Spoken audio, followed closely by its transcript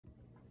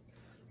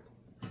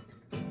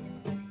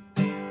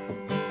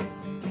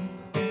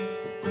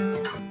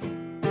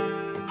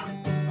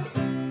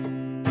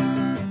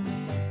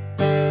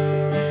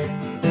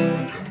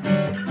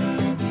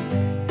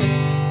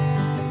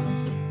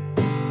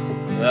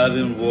I've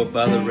been warped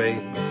by the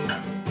rain,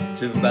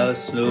 driven by the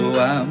snow.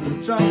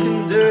 I'm drunk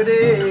and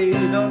dirty,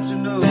 don't you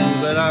know?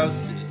 But I'm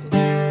still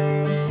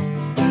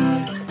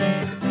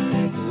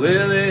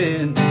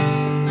willing.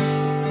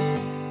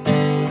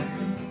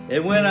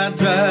 And when I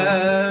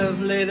drive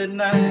late at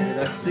night,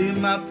 I see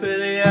my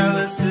pretty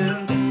Alice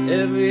in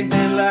every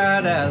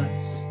headlight.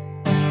 Alice,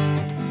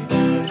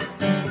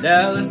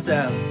 Alice,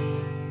 Alice.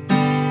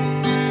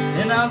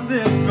 And I've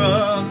been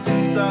from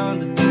Tucson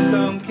to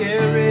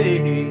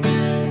Tucumcari,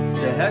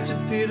 to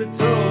Hatchapeta,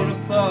 to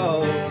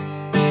Paul,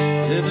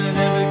 driven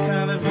every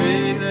kind of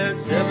rig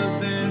that's ever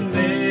been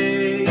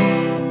made,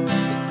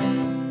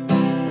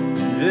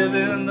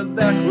 driven the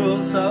back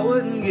roads so I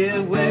wouldn't get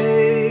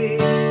away.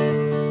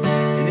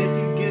 And if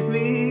you give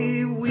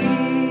me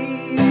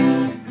weed,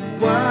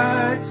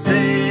 white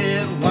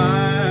sand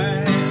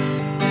wine,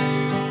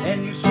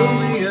 and you show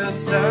me a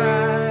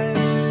sign,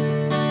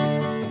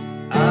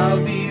 I'll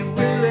be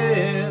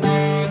willing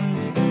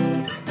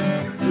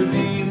to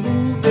be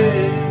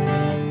moving.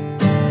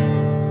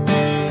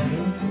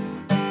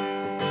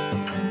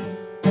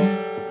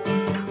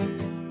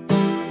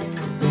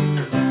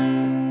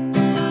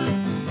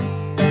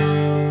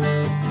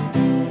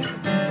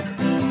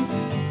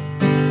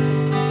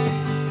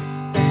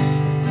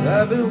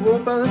 I've been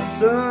warped by the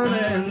sun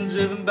and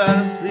driven by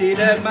the sleet,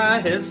 had my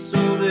head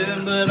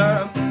stolen, but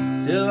I'm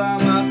still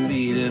on my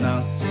feet, and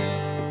I'm still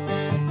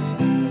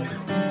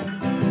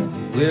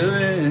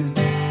willing.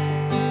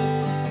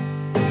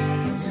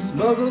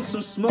 Smuggled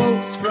some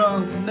smokes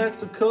from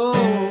Mexico,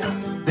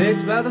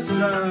 baked by the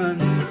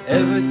sun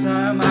every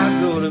time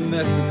I go to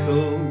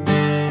Mexico.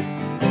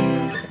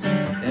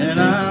 And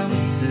I'm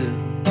still,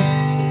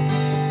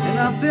 and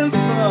I've been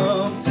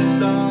from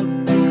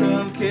Tucson to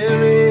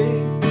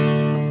Tucumcari,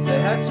 to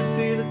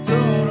Hatchapeta, to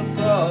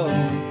Paul,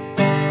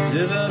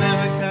 driven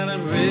every kind of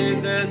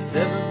rig that's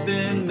ever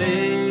been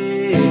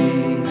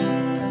made.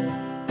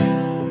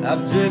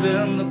 I've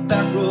driven the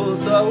back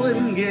roads so I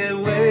wouldn't get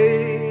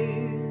away.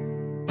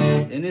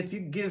 And if you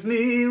give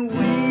me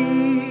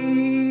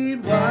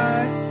weed,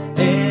 white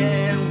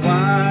and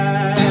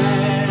wine,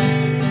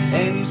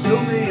 and you show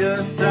me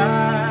a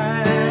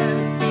sign,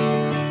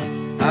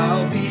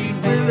 I'll be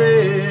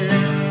willing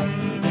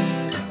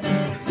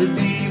to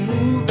be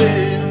moving.